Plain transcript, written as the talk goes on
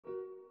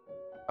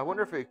I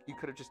wonder if you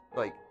could have just,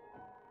 like...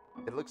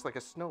 It looks like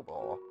a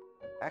snowball.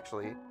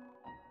 Actually,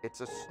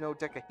 it's a snow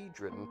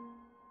decahedron.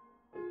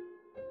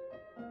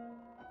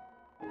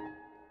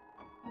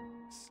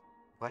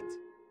 What?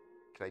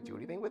 Can I do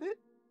anything with it?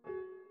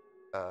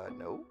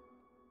 No.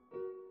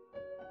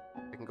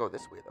 I can go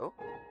this way, though.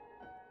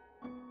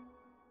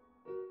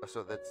 Oh,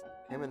 so that's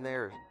him and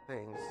their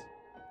things.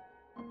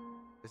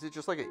 Is it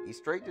just like an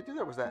Easter egg to do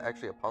that, or was that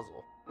actually a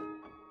puzzle?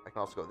 I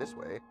can also go this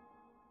way.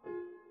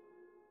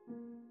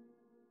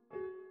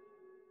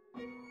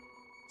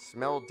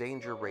 Smell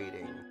danger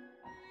rating.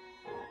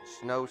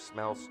 Snow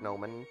smell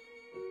snowman.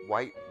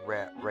 White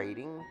rat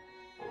rating.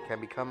 Can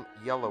become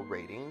yellow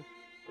rating.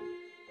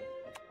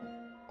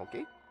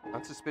 Okay.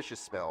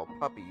 Unsuspicious smell.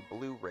 Puppy.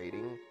 Blue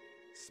rating.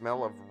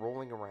 Smell of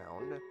rolling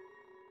around.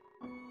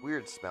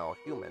 Weird smell.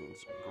 Humans.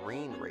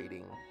 Green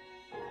rating.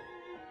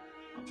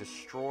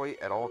 Destroy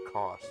at all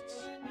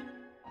costs.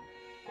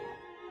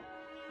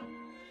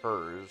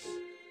 Hers.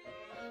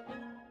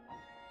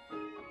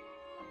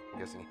 I'm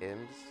guessing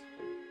hymns.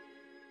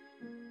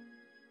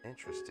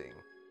 Interesting.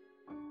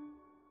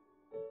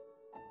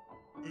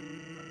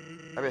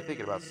 I've been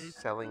thinking about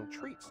selling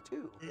treats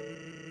too.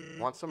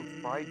 Want some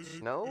fried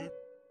snow?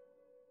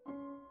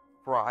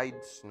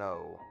 Fried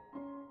snow.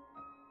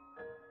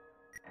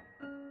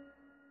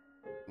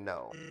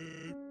 No.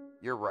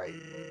 You're right.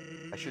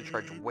 I should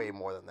charge way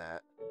more than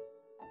that.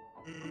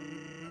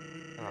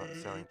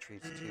 Selling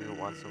treats too.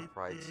 Want some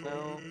fried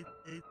snow?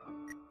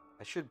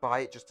 I should buy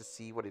it just to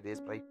see what it is,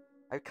 but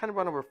I kind of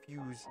want to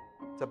refuse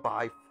to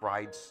buy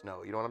fried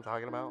snow. You know what I'm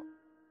talking about?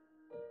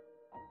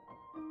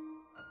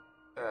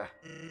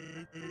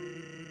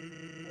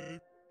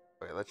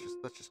 Okay, let's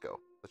just go.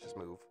 Let's just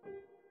move.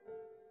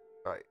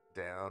 Alright,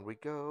 down we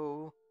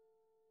go.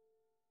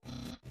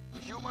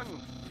 Human!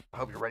 I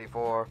hope you're ready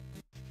for...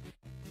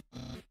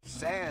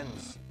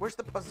 Sans! Where's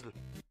the puzzle?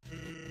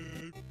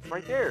 It's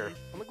right there,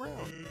 on the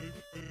ground.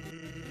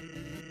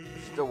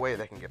 There's no way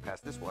they can get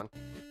past this one.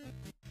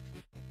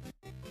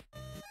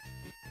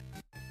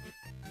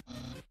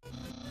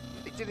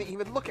 They didn't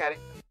even look at it!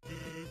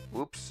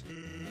 Whoops.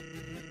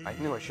 I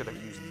knew I should have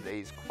used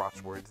today's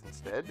crosswords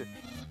instead.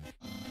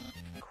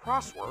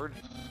 Crossword?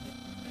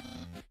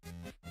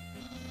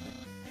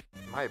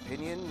 In my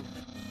opinion,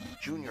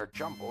 Junior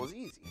Jumbo is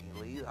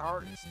easily the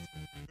hardest.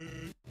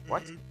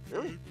 What?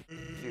 Really?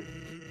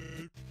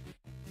 Dude.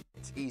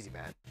 It's easy,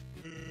 man.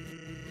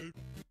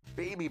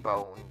 Baby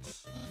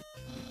bones.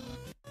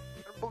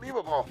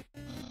 Unbelievable.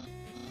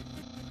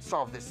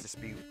 Solve this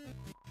dispute.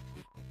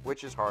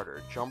 Which is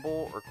harder,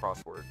 jumble or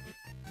crossword?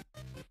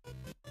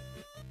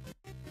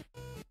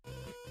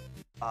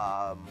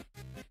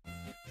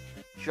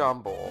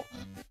 Jumble.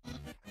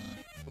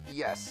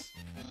 Yes.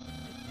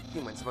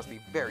 Humans must be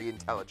very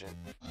intelligent.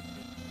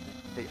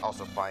 They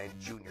also find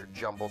Junior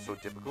Jumble so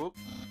difficult.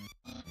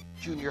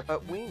 Junior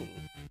Hut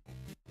Weenie.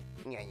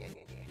 Nya, nya,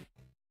 nya,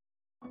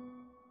 nya.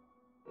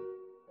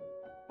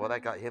 Well,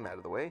 that got him out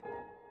of the way.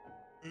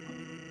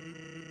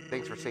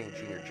 Thanks for saying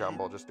Junior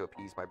Jumble just to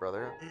appease my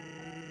brother.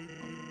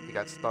 He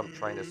got stumped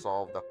trying to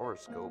solve the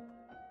horoscope.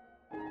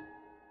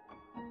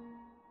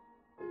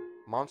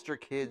 Monster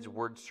Kids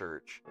word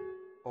search.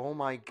 Oh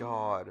my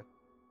god.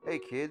 Hey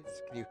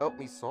kids, can you help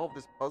me solve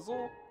this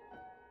puzzle?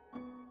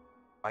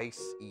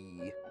 Ice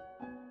E.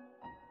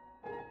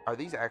 Are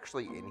these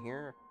actually in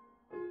here?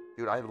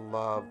 Dude, I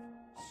love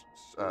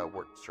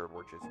word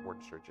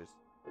searches.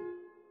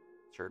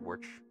 Search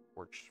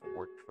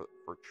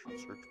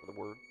for the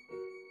word.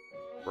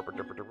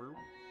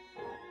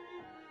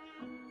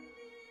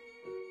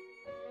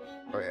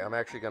 Okay, I'm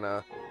actually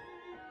gonna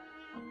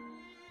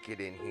get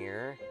in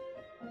here.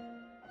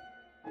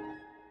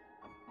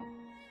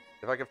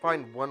 If I can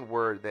find one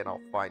word, then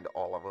I'll find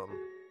all of them.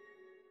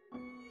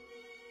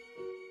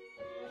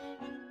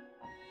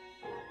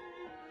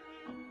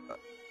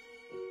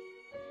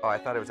 Oh, I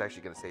thought I was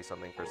actually going to say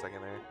something for a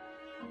second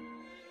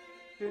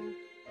there.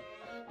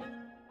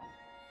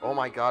 Oh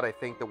my god, I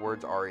think the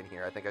words are in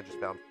here. I think I just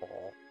found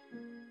fall.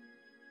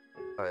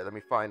 Alright, let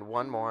me find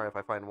one more. If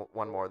I find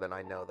one more, then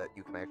I know that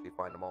you can actually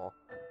find them all.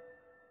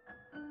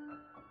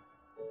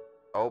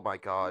 Oh my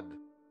god.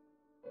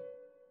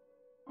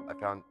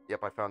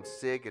 I found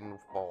Sig and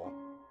fall.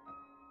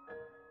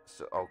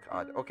 So, oh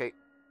god, okay.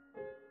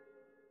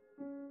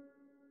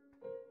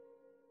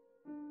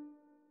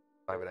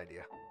 I have an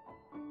idea.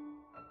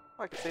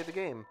 I can save the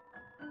game.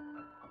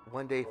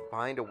 One day,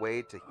 find a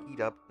way to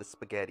heat up the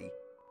spaghetti.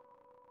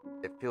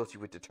 It fills you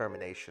with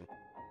determination.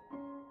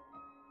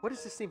 What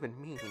does this even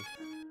mean?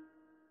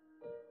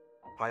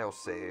 File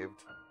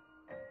saved.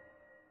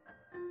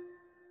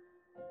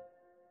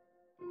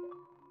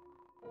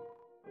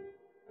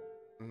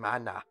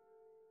 Mana.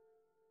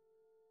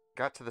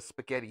 Got to the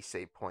spaghetti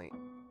save point.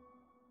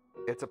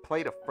 It's a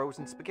plate of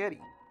frozen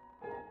spaghetti.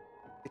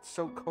 It's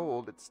so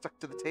cold, it's stuck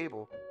to the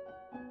table.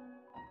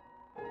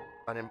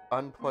 An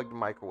unplugged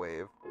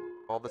microwave.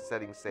 All the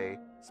settings say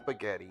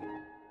spaghetti.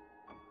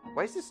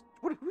 Why is this...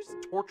 who's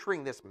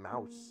torturing this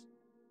mouse?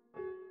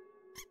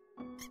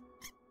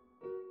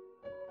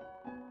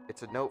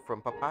 It's a note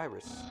from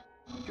Papyrus.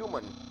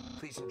 Human,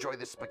 please enjoy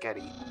this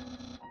spaghetti.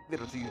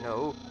 Little do you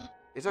know,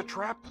 it's a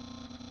trap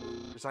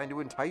designed to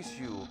entice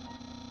you.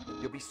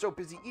 You'll be so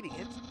busy eating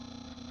it,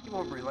 you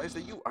won't realize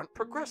that you aren't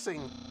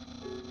progressing.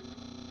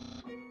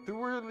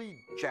 Thoroughly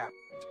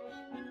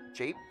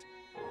japed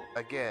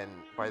again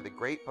by the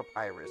great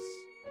papyrus.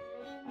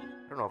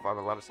 I don't know if I'm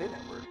allowed to say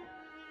that word.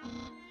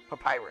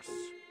 Papyrus.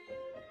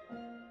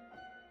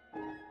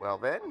 Well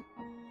then.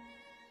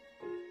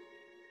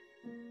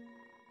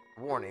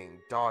 Warning,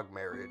 dog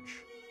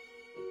marriage.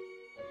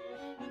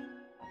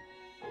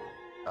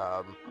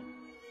 I'm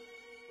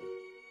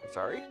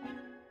sorry?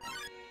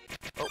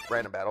 Oh,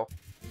 random battle.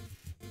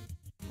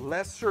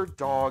 Lesser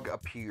dog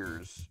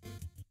appears.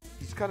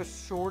 He's got a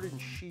sword and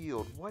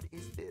shield. What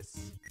is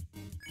this?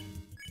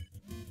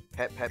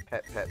 Pet, pet,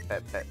 pet, pet,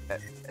 pet, pet,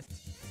 pet, pet.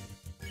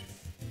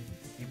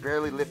 You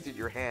barely lifted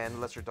your hand.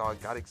 Lesser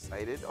dog got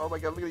excited. Oh my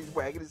god, look at he's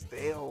wagging his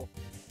tail.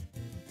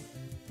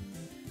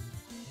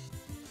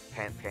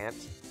 Pant, pant.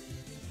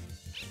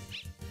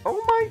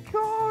 Oh my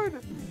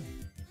god!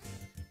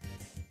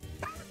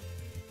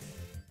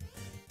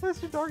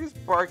 Lesser dog is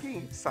barking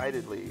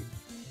excitedly.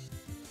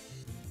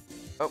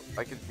 Oh,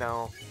 I can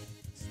now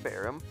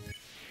spare him.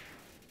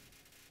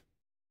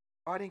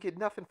 Oh, I didn't get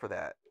nothing for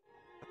that.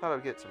 I thought I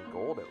would get some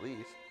gold at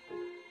least.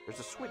 There's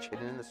a switch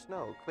hidden in the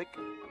snow. Click.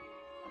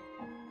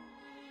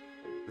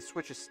 The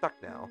switch is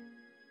stuck now.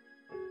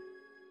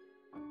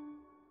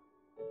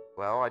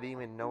 Well, I didn't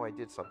even know I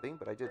did something,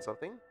 but I did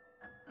something.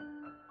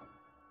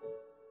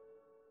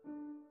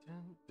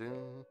 Dun,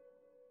 dun.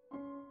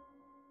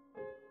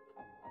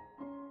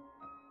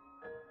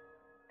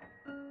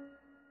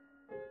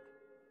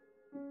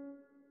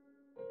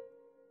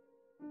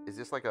 Is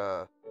this like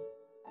a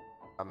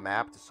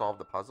map to solve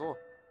the puzzle?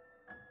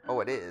 Oh,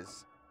 it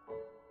is.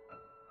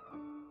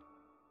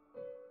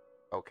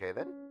 Okay,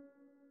 then.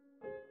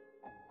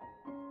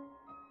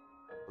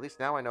 At least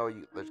now I know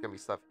there's gonna be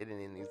stuff hidden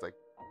in these, like,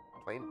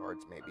 plane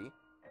parts, maybe.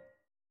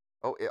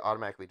 Oh, it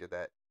automatically did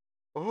that.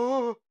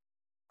 Oh!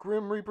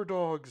 Grim Reaper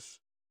dogs!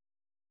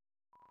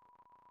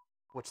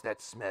 What's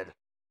that smell?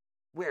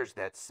 Where's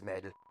that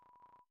smell?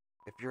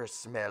 If you're a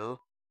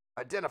smell,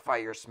 identify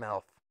your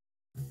smell.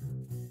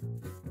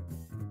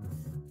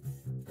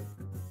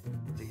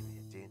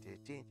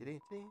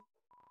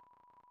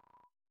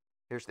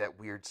 Here's that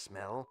weird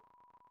smell.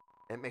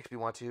 It makes me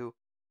want to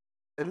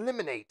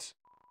eliminate.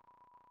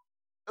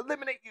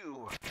 Eliminate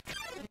you!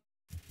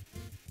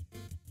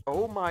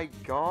 Oh my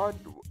god.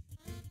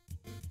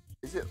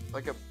 Is it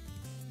like a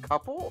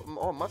couple?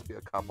 Oh, it must be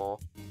a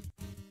couple.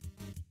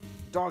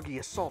 Doggy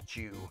assault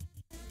you.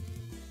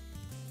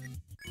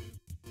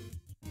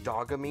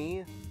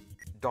 Dogamy.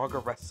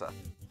 Dogaressa.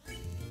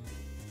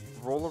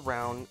 Roll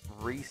around,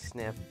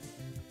 re-sniff.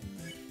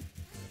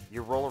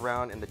 You roll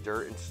around in the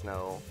dirt and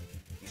snow.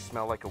 You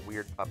smell like a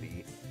weird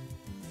puppy.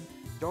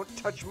 Don't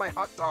touch my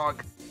hot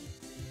dog!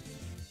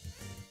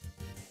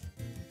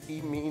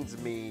 He means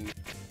me.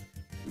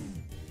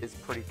 Is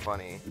pretty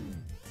funny.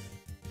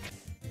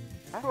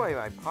 How do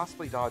I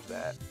possibly dodge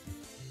that?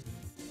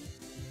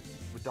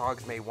 The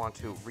dogs may want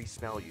to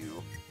re-smell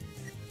you.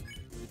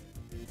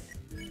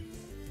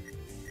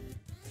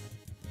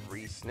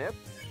 Re-snip?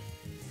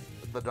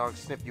 The dogs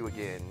snip you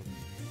again.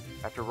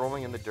 After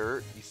rolling in the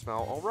dirt, you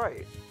smell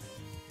alright.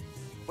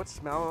 What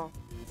smell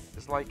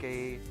is like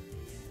a...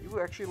 You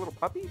actually a little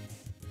puppy?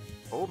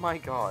 Oh my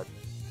god.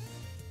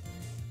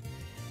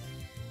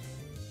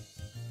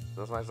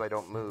 As long as I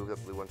don't move, the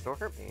blue ones don't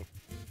hurt me.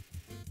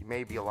 You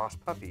may be a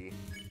lost puppy.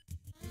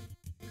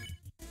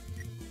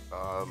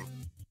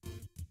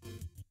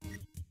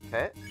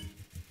 Pet?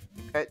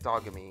 Pet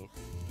dogamy.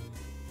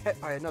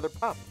 Pet by another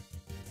pup.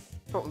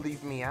 Don't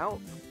leave me out.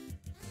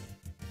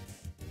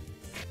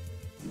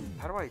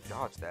 How do I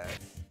dodge that?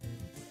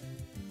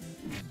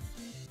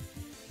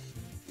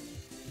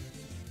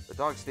 The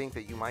dogs think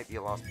that you might be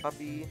a lost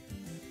puppy.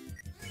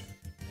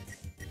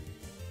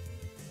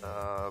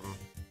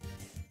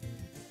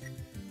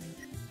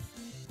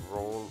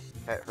 Roll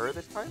pet her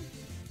this time?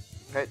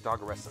 Pet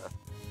Dogaressa.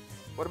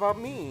 What about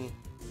me?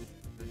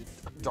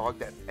 The dog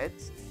that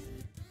pets?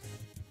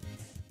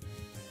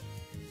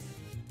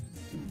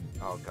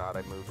 Oh god,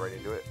 I moved right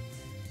into it.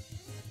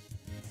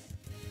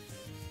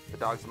 The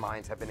dog's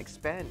minds have been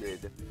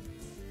expanded.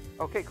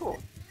 Okay, cool.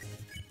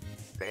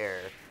 Bear.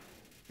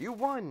 You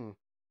won!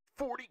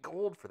 40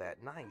 gold for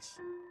that, nice.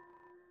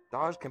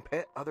 Dogs can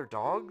pet other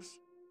dogs?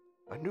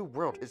 A new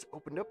world has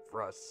opened up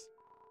for us.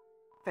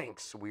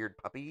 Thanks, weird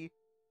puppy.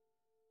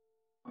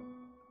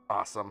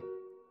 Awesome.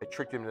 I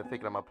tricked him into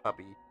thinking I'm a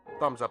puppy.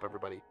 Thumbs up,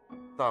 everybody.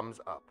 Thumbs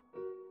up.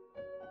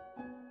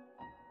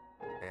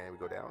 And we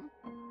go down.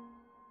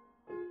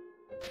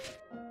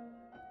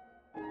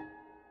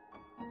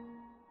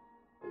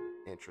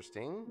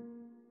 Interesting.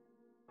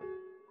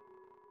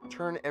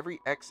 Turn every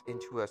X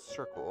into a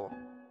circle.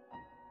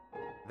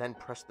 Then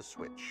press the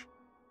switch.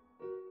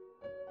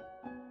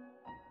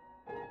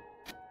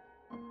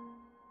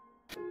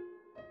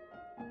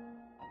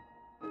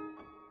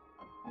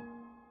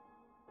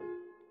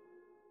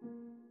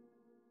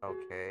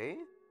 Okay.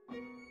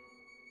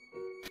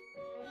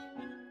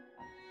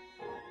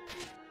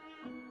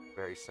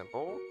 very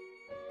simple.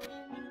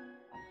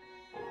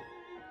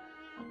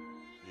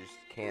 You just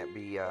can't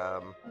be,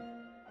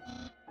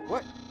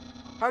 What?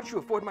 How'd you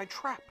avoid my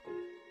trap?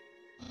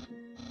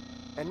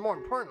 And more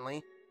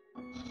importantly,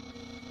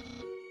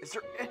 is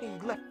there any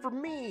left for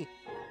me?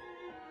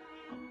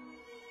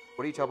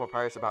 What do you tell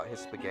Papyrus about his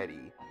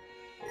spaghetti?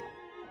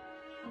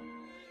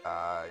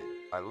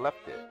 I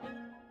left it.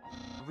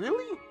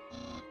 Really?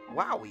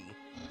 Wowie.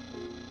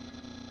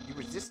 You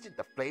resisted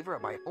the flavor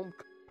of my home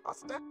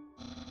pasta?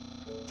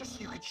 Just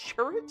so you could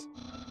share it?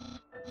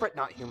 Fret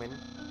not, human.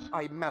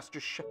 I,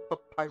 Master Chef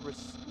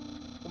Papyrus,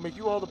 will make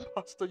you all the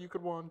pasta you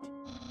could want.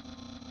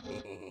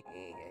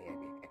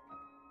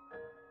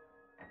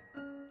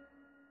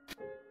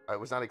 I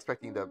was not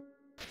expecting the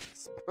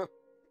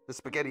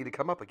spaghetti to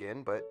come up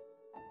again, but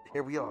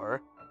here we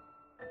are.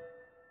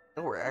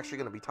 And we're actually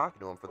going to be talking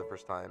to him for the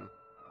first time.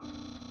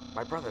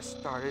 My brother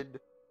started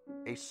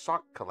a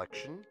sock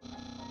collection.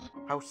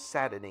 How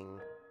saddening.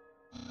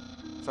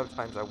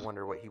 Sometimes I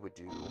wonder what he would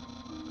do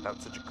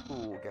without such a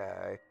cool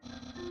guy.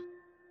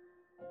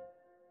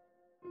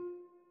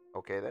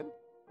 Okay, then.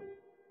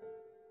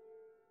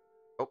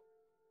 Oh,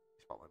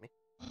 he's following me.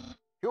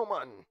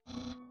 Human!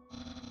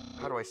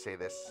 How do I say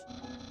this?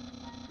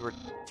 You were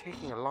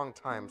taking a long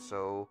time,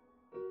 so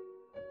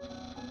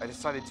I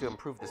decided to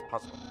improve this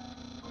puzzle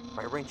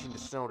by arranging the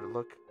snow to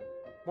look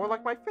more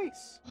like my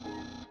face.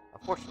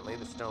 Unfortunately,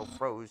 the snow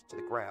froze to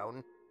the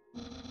ground.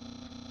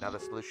 Now the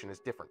solution is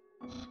different.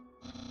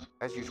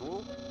 As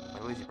usual, my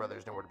lazy brother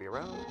is nowhere to be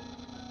around.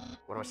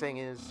 What I'm saying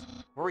is,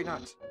 worry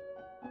not.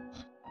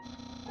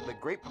 The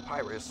great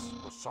Papyrus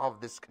will solve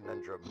this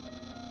conundrum.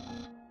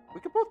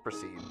 We can both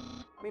proceed.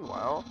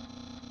 Meanwhile,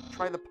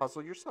 try the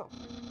puzzle yourself.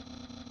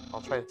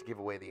 I'll try to give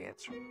away the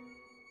answer.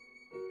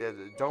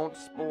 Don't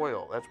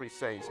spoil. That's what he's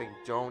saying. He's saying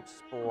don't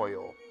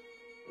spoil.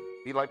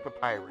 Be like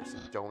Papyrus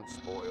and don't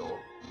spoil.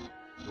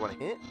 You want a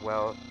hint?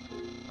 Well,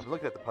 I've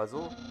looked at the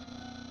puzzle.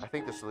 I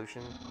think the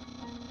solution,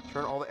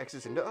 turn all the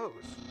X's into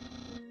O's.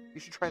 You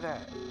should try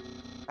that.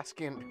 Ask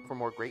again for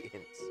more great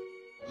hints.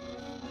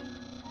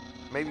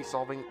 Maybe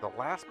solving the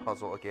last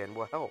puzzle again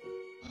will help.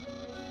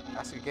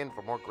 Ask again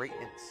for more great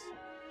hints.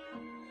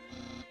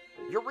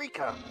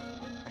 Eureka!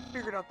 I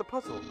figured out the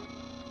puzzle.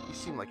 You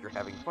seem like you're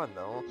having fun,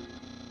 though.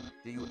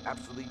 Do you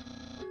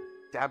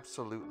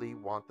absolutely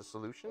want the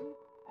solution?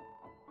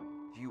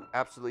 Do you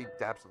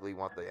absolutely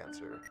want the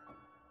answer?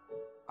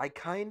 I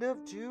kind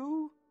of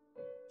do.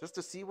 Just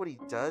to see what he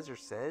does or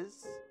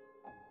says.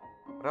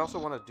 But I also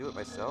want to do it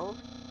myself.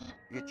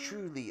 You're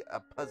truly a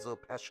puzzle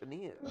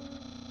passioneer.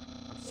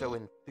 I'm so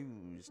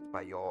enthused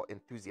by your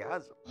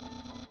enthusiasm.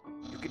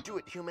 You can do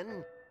it,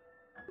 human.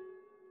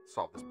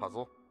 Solve this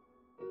puzzle.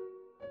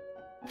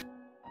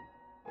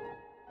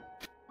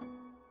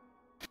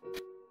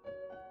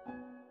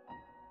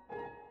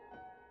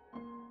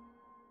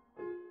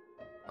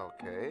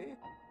 Okay.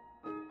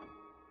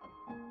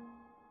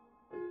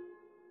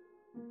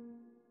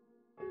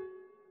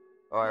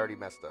 Oh, I already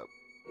messed up.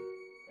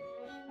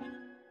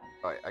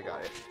 Alright, I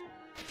got it.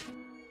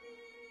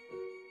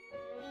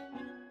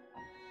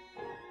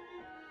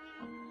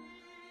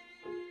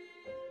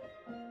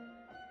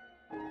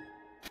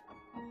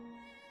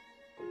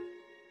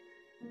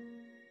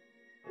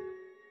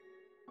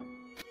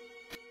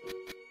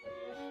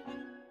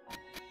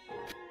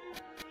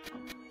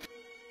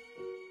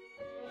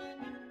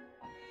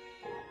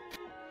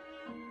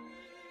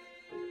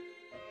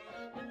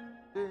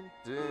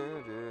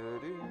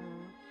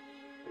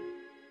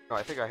 No,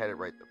 I think I had it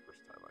right the first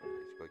time. Okay, so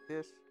you go like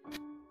this.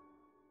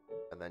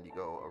 And then you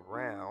go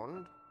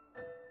around.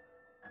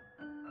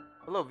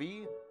 Hello,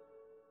 V.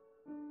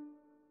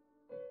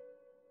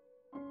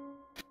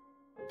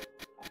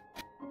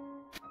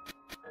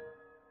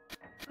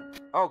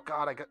 Oh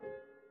god,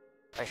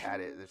 I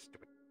had it. This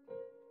stupid.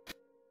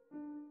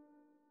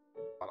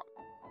 Hold on.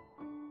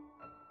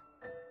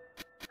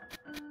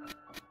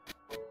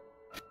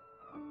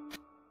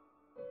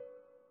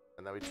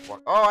 And then we just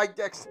walk. Oh, I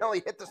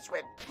accidentally hit the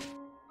switch.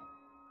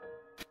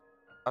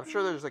 I'm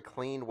sure there's a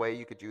clean way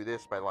you could do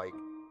this by, like,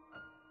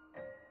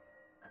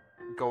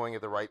 going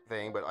at the right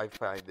thing, but I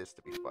find this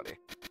to be funny.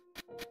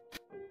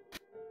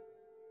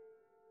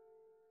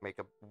 Make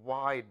a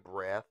wide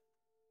breath.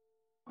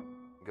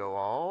 Go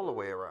all the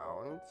way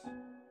around.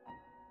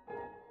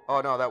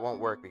 Oh, no, that won't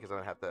work because I'm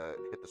going to have to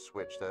hit the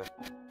switch to...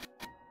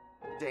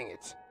 Dang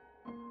it.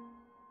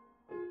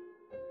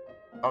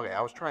 Okay,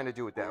 I was trying to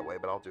do it that way,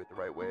 but I'll do it the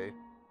right way.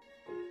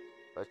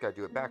 I just gotta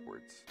do it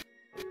backwards.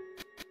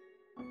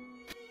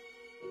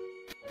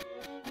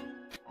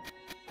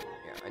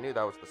 I knew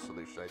that was the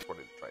solution. I just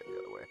wanted to try it the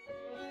other way.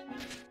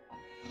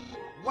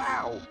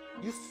 Wow!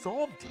 You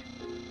solved it!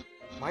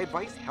 My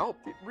advice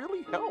helped. It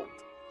really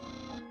helped.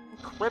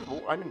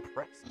 Incredible. I'm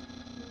impressed.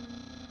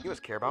 You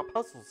must care about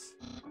puzzles.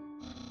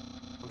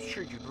 I'm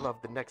sure you'd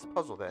love the next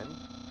puzzle then.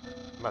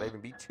 It might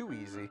even be too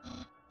easy.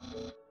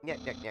 Nyeh,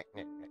 nyeh, nyeh,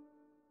 nyeh, nyeh.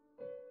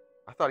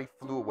 I thought he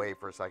flew away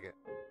for a second.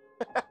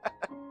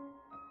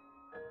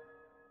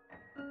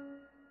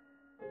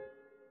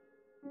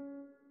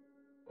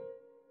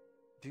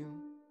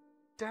 Doom,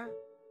 da,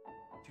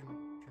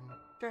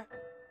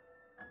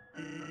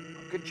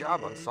 Good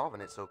job on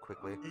solving it so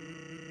quickly.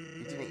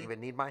 You didn't even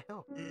need my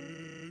help,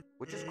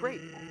 which is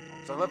great,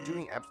 so I love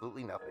doing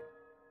absolutely nothing.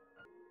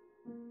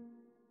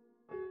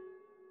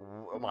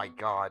 Oh my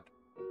god.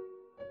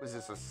 Is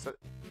this is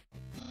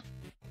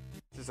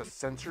this a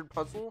censored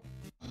puzzle?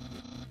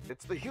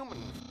 It's the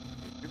human.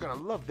 You're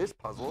gonna love this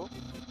puzzle.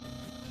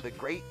 The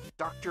great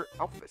Dr.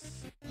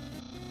 Alphys.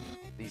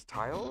 These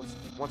tiles,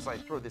 once I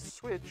throw this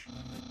switch,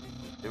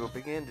 they will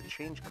begin to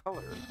change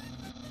color.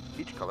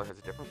 Each color has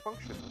a different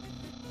function.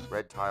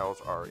 Red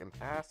tiles are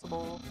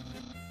impassable.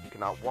 You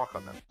cannot walk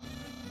on them.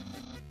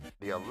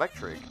 The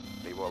electric,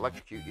 they will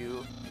electrocute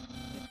you.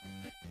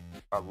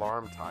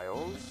 Alarm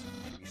tiles,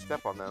 if you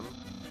step on them,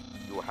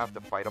 you will have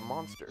to fight a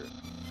monster.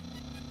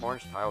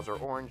 Orange tiles are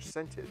orange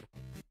scented.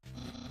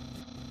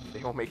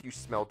 They will make you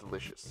smell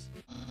delicious.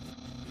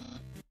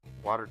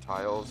 Water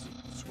tiles,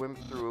 swim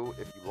through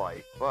if you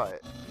like,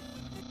 but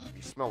if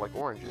you smell like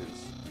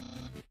oranges,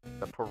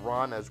 the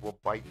piranhas will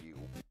bite you.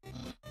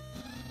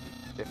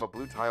 If a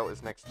blue tile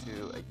is next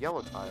to a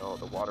yellow tile,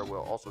 the water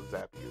will also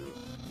zap you.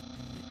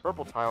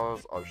 Purple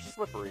tiles are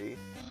slippery.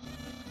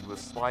 You will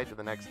slide to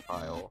the next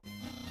tile.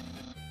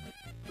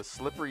 The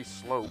slippery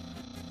slope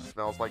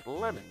smells like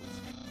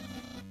lemons,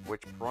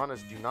 which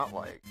piranhas do not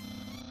like.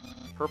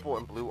 Purple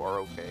and blue are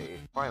okay.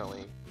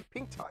 Finally,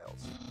 pink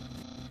tiles.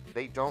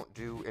 They don't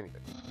do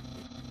anything.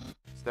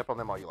 Step on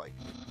them all you like.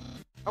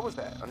 How was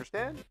that?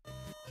 Understand?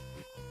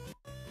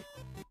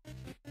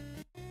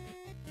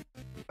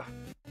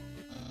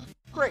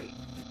 Great!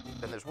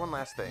 Then there's one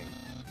last thing.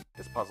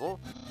 This puzzle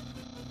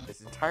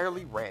is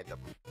entirely random.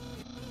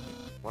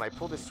 When I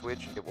pull this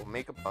switch, it will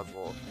make a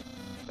puzzle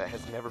that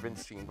has never been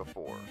seen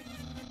before.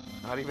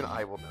 Not even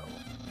I will know.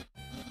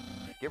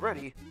 Get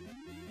ready.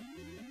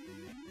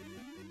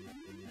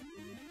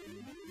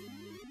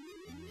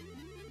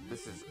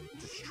 This is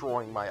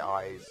destroying my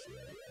eyes.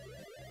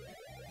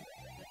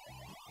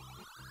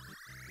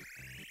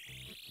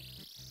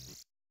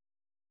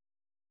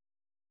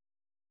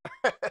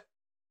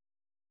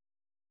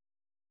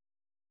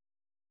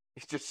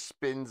 It just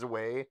spins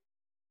away.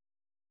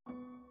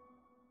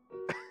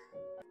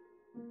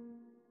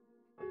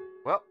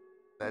 Well,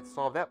 that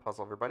solved that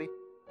puzzle, everybody.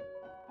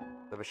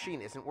 The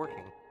machine isn't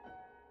working.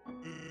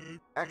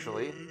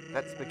 Actually,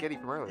 that spaghetti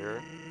from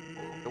earlier,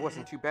 it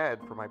wasn't too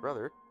bad for my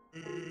brother.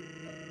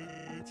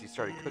 Since he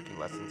started cooking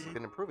lessons, he's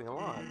been improving a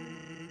lot.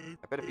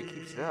 I bet if he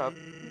keeps it up,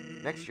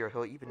 next year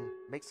he'll even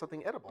make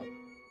something edible.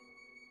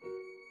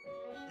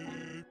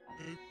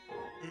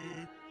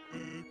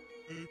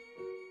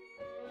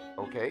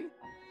 Okay.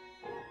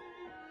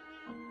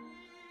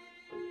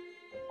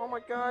 Oh my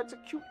god, it's a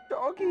cute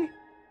doggy!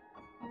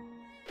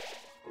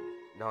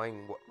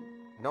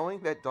 Knowing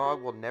that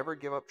dog will never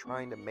give up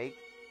trying to make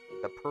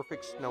the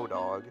perfect snow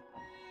dog.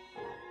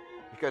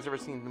 You guys ever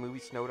seen the movie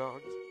Snow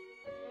Dogs?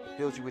 It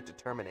fills you with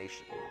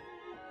determination.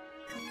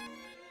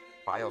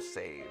 File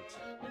saved.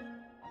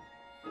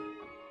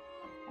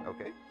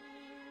 Okay.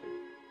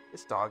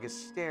 This dog is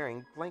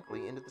staring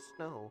blankly into the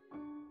snow,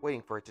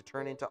 waiting for it to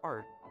turn into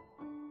art.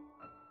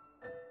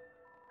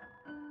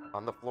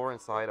 On the floor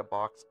inside a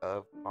box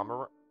of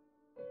Pomeranians.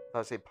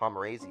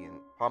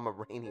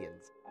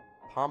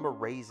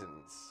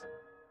 Pomerazins.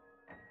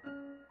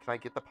 Can I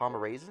get the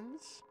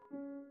Pomerazins?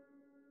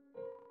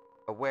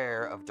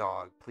 Aware of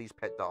dog. Please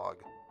pet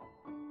dog.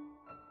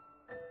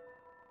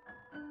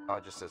 Oh,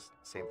 it just says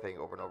the same thing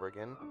over and over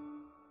again.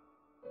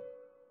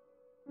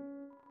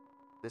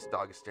 This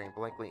dog is staring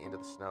blankly into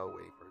the snow,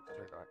 waiting for it to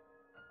turn on.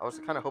 I was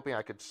kind of hoping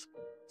I could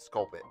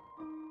sculpt it.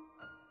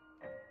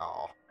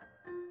 Oh.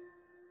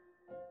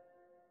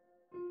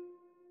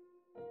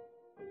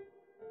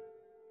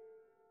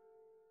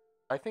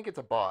 I think it's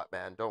a bot,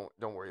 man. Don't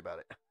worry about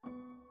it.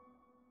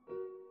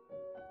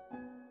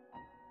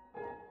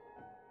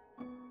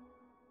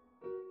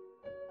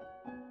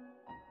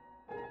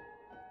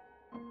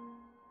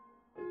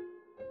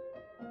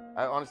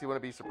 I honestly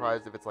wouldn't be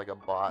surprised if it's like a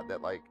bot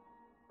that like...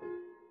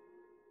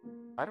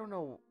 I don't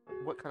know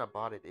what kind of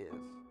bot it is.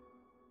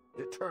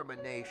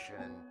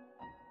 Determination.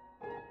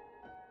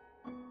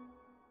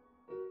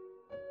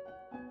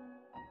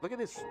 Look at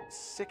this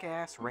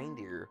sick-ass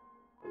reindeer.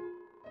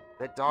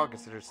 That dog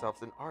considers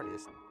herself an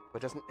artist,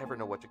 but doesn't ever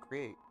know what to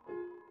create.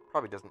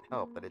 Probably doesn't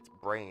help that its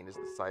brain is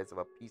the size of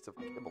a piece of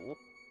kibble.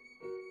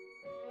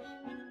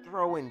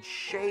 Throwing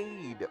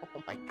shade!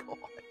 Oh my god.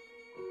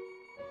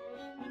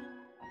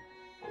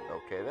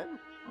 Okay then.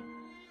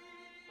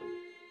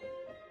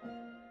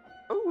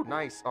 Oh,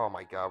 nice. Oh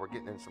my god, we're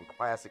getting in some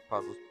classic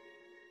puzzles.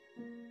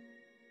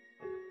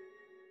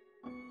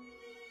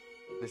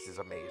 This is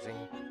amazing.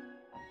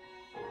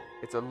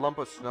 It's a lump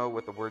of snow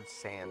with the word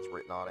sands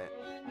written on it.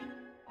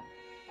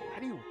 How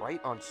do you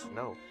write on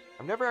snow?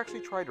 I've never actually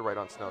tried to write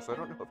on snow, so I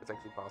don't know if it's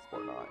actually possible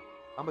or not.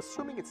 I'm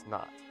assuming it's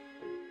not.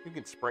 You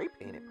can spray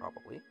paint it,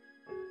 probably.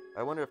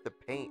 I wonder if the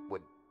paint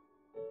would,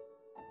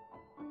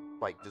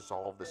 like,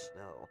 dissolve the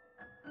snow.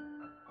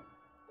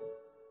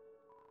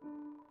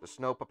 The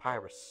snow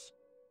papyrus.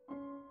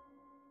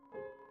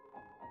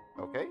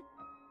 Okay.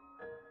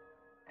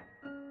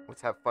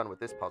 Let's have fun with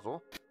this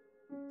puzzle.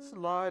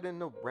 Sliding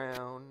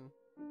around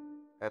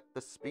at the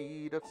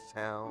speed of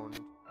sound.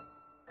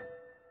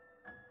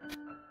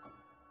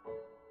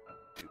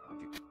 Doop,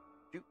 doop,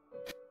 doop,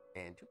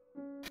 and doop,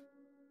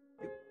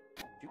 doop,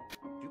 doop,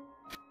 doop,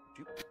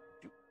 doop,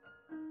 doop.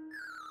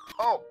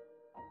 Oh!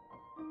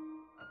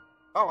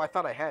 Oh, I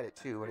thought I had it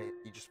too, and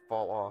you just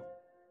fall off.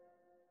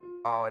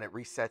 Oh, and it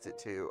resets it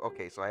too.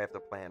 Okay, so I have to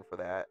plan for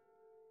that.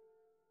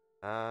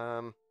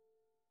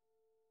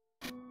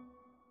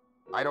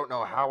 I don't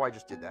know how I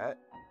just did that.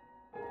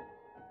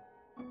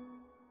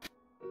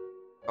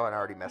 Oh, and I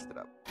already messed it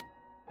up.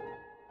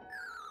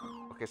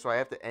 Okay, so I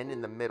have to end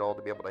in the middle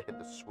to be able to hit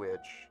the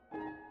switch.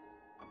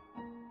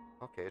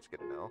 Okay, it's good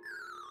to know.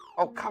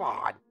 Oh, come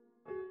on!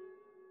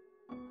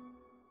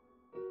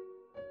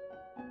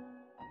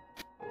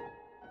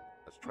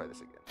 Let's try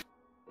this again.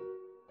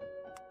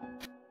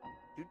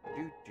 Do,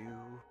 do, do.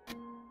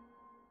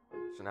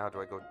 So now do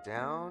I go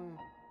down?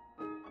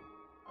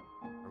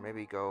 Or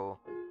maybe go...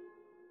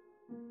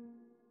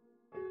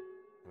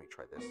 Let me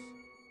try this.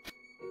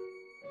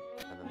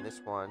 And then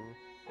this one.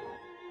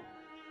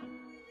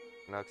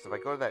 No, because if I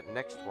go to that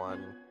next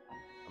one,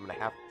 I'm going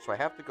to have... So I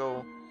have to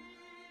go...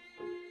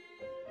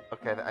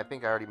 Okay, I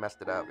think I already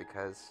messed it up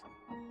because...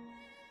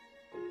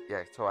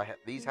 Yeah, so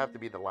these have to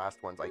be the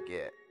last ones I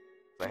get.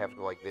 So I have to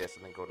go like this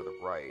and then go to the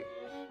right.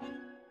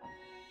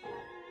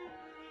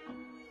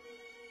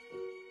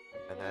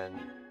 And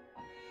then...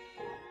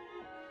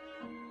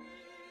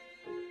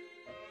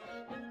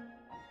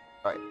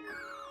 Alright.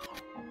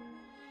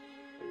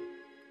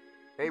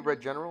 Hey,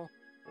 Red General.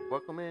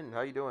 Welcome in.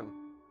 How you doing?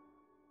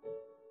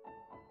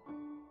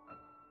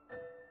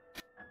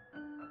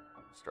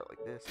 Start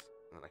like this,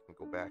 and then I can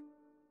go back.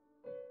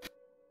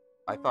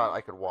 I thought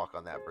I could walk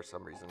on that for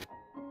some reason.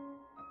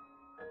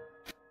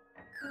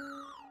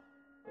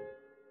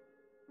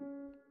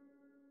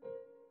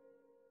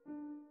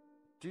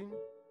 Dun,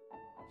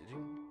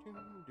 dun,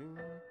 dun, dun.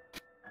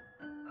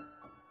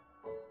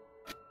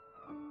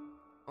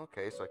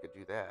 Okay, so I could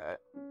do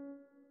that.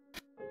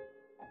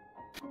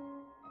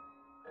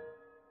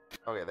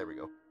 Okay, there we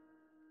go.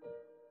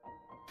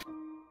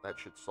 That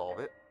should solve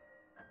it.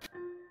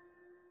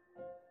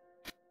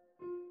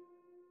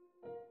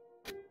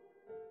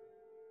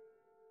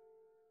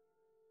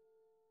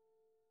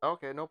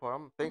 Okay, no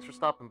problem. Thanks for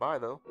stopping by,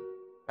 though.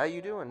 How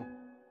you doing?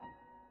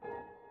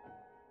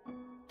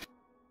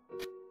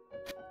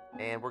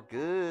 And we're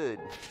good.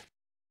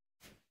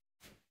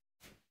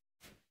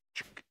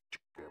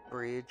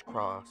 Bridge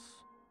cross.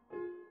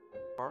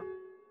 Park.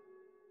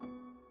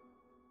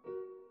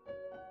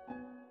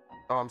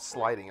 Oh, I'm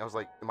sliding. I was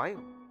like, am I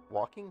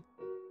walking?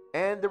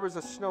 And there was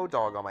a snow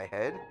dog on my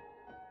head.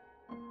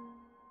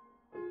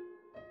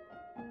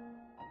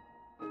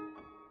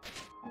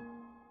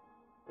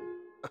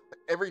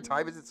 Every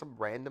time, is it some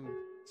random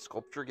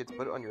sculpture gets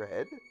put on your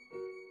head?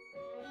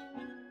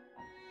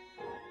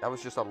 That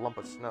was just a lump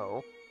of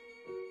snow.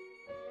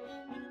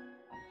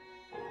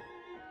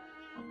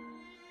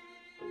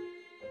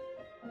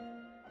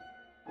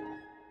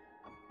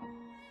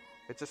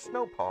 It's a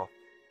snow paw.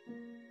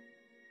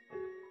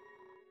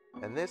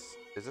 And this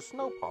is a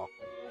snow paw.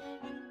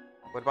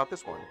 What about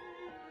this one?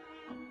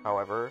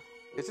 However,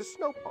 it's a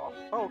snow paw.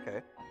 Oh,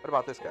 okay. What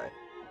about this guy?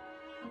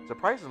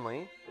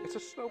 Surprisingly, it's a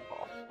snow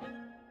paw.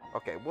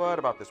 Okay, what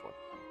about this one?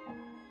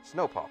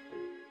 Snow paw.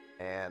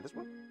 And this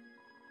one?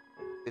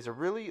 Is it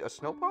really a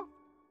snow paw?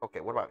 Okay,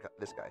 what about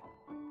this guy?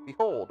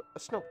 Behold, a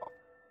snow paw.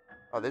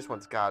 Oh, this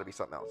one's gotta be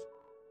something else.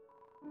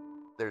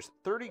 There's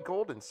 30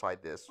 gold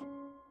inside this.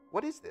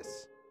 What is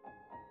this?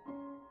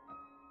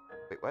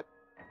 Wait, what?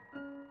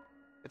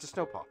 It's a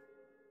snow paw.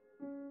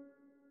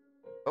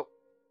 Oh.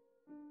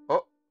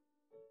 Oh.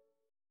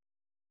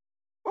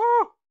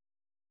 Oh!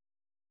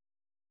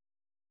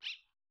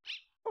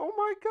 Oh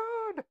my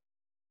god!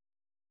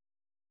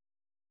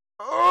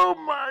 Oh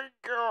my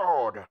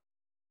god!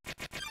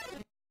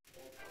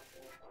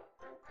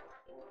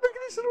 Look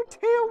at his little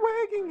tail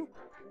wagging!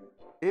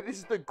 It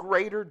is the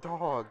greater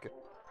dog.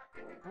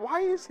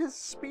 Why does his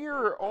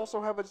spear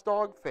also have its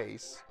dog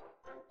face?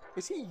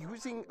 Is he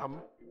using a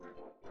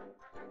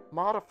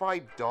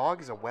modified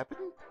dog as a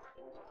weapon?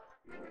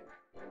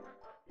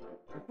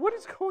 What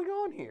is going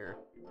on here?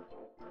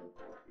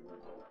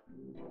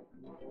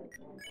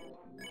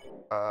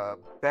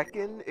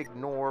 Beckon,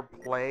 ignore,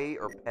 play,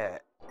 or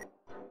pet.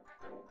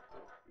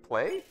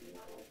 Play?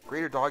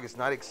 Greater dog is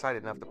not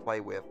excited enough to play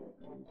with.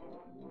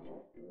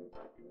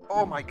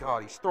 Oh my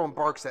god, he's throwing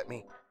barks at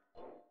me.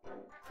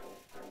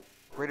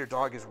 Greater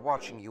dog is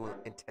watching you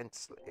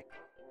intensely.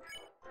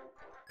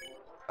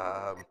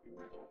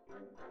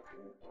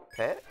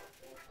 Pet?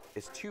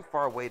 Is too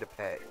far away to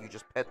pet. You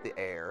just pet the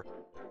air.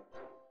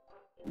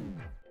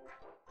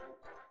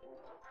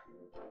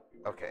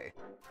 Okay.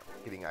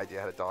 Getting an idea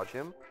how to dodge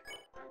him.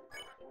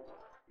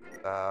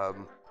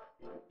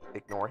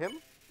 Ignore him.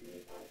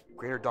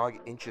 Greater dog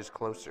inches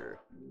closer.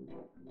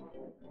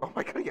 Oh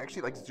my god, he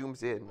actually like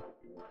zooms in.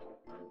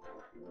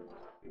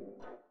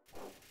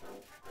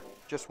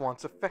 Just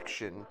wants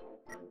affection.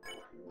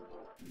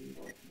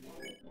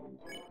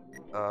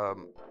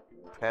 Um,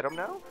 Pet him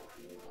now?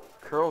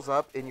 Curls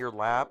up in your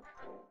lap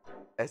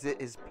as it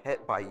is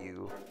pet by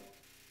you.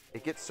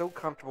 It gets so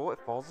comfortable it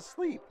falls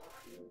asleep.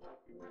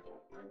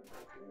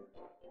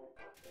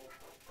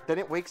 Then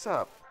it wakes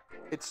up.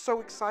 It's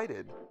so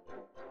excited.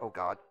 Oh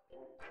god.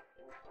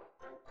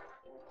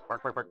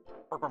 Bark, bark, bark,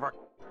 bark, bark, bark.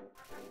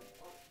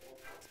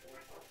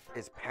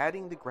 Is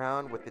patting the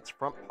ground with its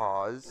front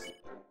paws.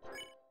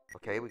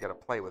 Okay, we gotta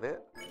play with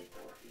it.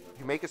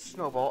 You make a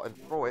snowball and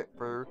throw it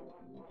for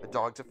the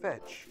dog to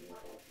fetch.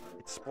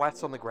 It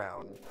splats on the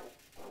ground.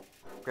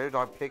 Greater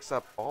Dog picks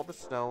up all the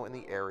snow in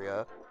the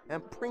area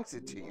and brings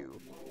it to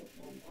you.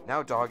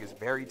 Now Dog is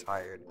very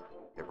tired.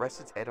 It rests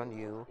its head on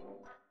you.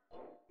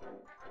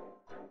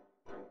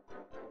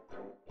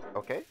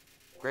 Okay.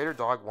 Greater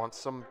Dog wants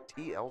some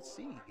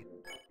TLC.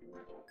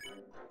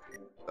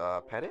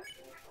 Pet it?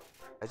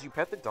 As you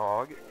pet the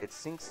dog, it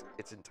sinks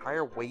its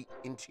entire weight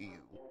into you.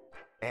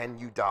 And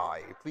you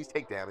die. Please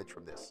take damage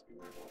from this.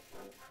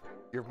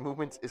 Your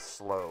movement is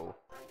slow.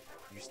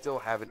 You still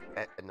haven't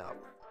pet enough.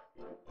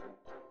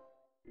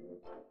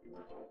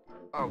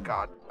 Oh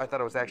god, I thought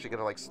it was actually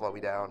gonna like slow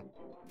me down.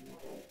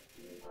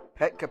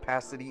 Pet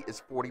capacity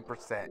is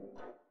 40%.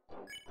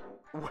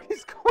 What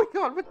is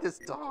going on with this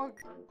dog?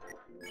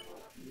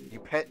 You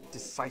pet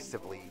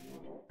decisively.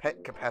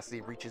 Pet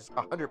capacity reaches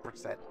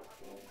 100%.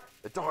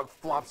 The dog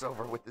flops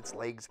over with its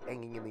legs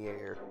hanging in the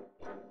air.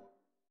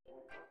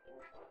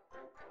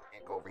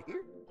 And go over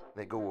here.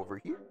 Then go over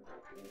here.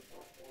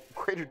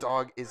 Greater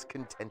Dog is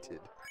contented.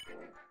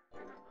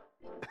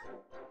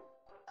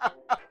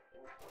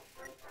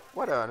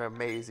 What an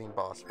amazing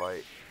boss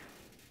fight.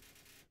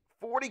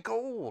 40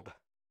 gold!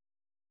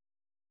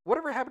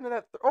 Whatever happened to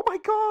that? Oh my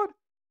god!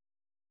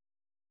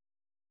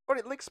 Oh,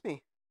 it licks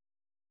me.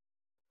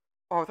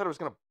 Oh, I thought it was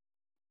gonna...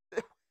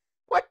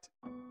 What?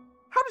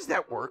 How does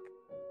that work?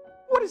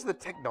 What is the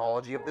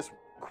technology of this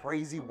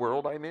crazy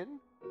world I'm in?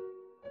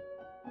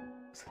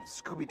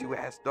 Scooby-Doo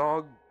ass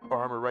dog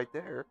armor right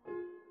there.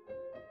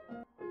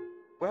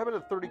 What happened to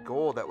the 30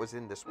 gold that was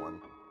in this one?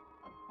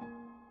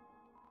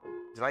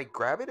 Did I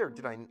grab it or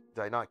did I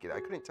not get it? I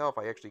couldn't tell if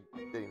I actually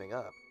did anything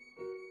up.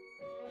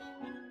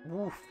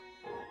 Woof.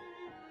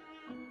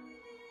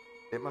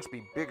 It must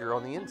be bigger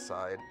on the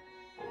inside.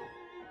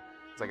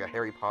 It's like a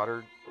Harry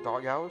Potter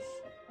doghouse.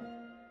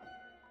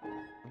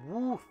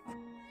 Woof.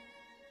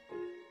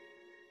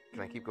 Can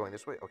I keep going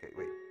this way? Okay,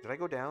 wait. Did I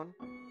go down?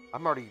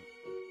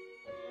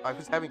 I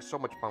was having so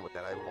much fun with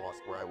that, I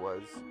lost where I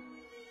was.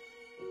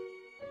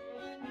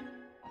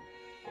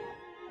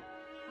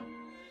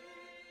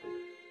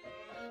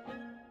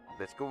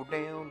 Let's go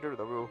down to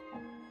the road.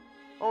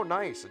 Oh,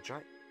 nice. A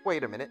giant...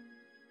 Wait a minute.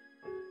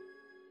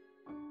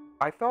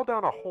 I fell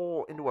down a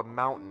hole into a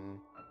mountain.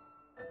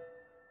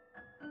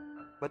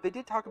 But they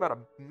did talk about a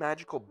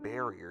magical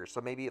barrier, so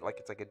maybe like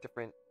it's like a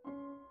different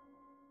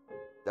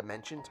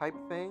dimension type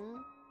thing.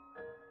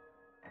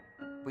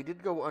 We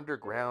did go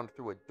underground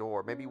through a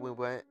door. Maybe we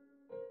went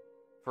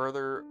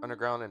further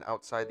underground and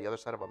outside the other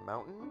side of a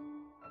mountain?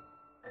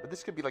 But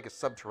this could be like a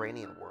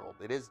subterranean world.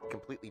 It is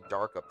completely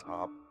dark up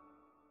top,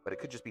 but it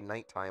could just be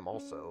nighttime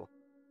also.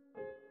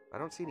 I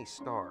don't see any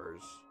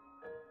stars.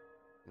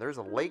 There's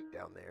a lake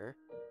down there,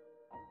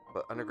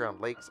 but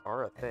underground lakes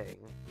are a thing.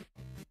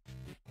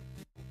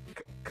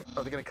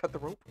 Are they gonna cut the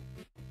rope?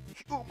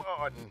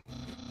 Human!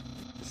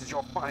 This is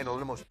your final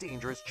and most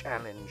dangerous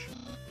challenge.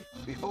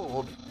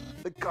 Behold,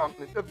 the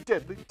gauntlet of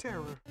deadly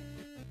terror.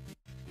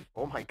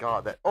 Oh my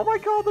god, oh my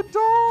god, the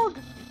dog!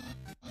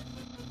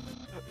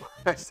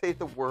 When I say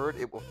the word,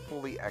 it will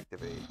fully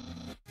activate.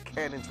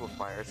 Cannons will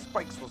fire,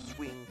 spikes will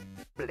swing,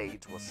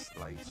 blades will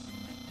slice.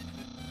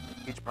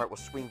 Each part will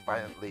swing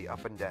violently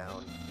up and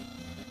down.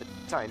 The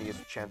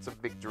tiniest chance of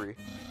victory.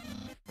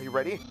 Are you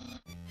ready?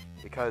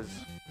 Because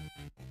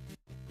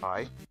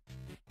I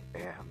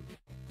am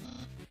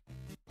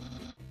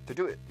to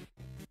do it.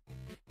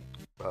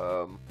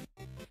 The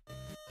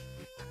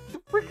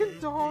freaking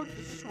dog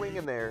is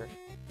swinging there.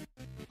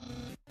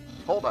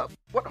 Hold up.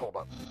 What hold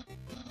up?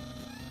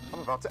 I'm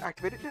about to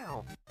activate it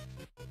now.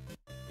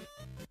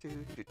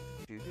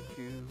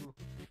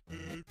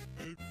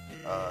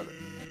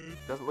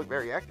 Doesn't look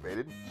very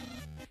activated.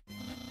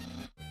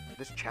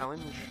 This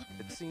challenge,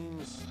 it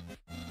seems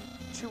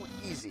too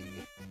easy.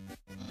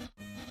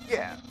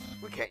 Yeah,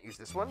 we can't use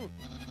this one.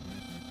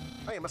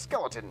 I am a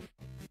skeleton.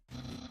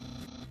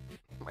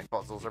 My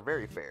puzzles are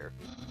very fair.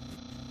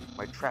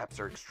 My traps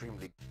are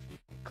extremely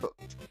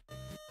cooked.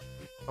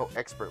 Oh,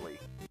 expertly.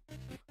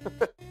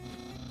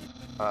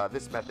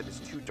 This method is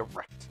too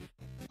direct.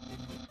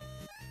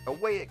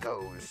 Away it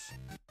goes.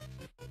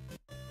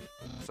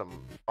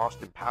 Some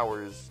Austin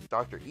Powers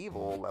Dr.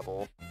 Evil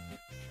level.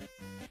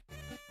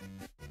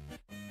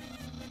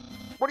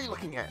 What are you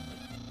looking at?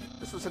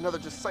 This was another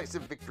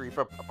decisive victory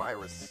for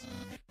Papyrus.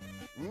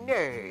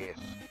 Nay.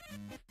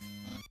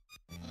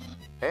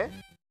 Eh?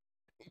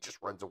 He just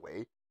runs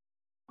away.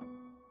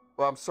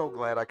 Well, I'm so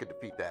glad I could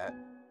defeat that.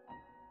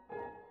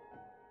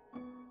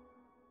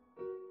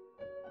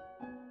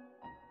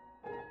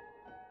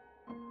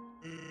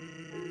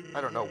 I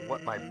don't know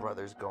what my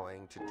brother's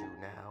going to do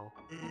now.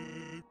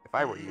 If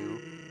I were you,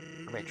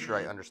 I'd make sure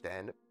I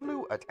understand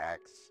blue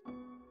attacks.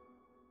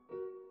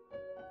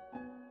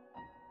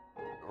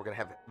 We're gonna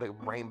have the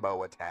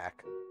rainbow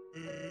attack.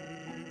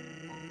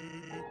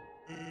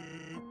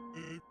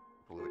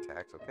 Blue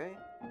attacks, okay.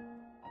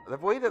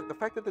 The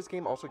fact that this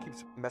game also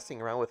keeps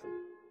messing around with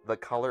the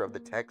color of the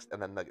text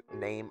and then the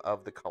name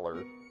of the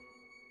color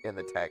in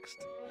the text.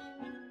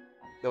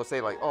 They'll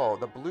say like, oh,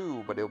 the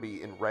blue, but it'll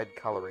be in red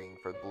coloring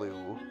for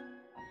blue,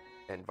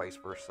 and vice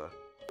versa.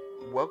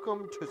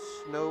 Welcome to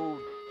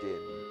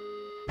Snowdin.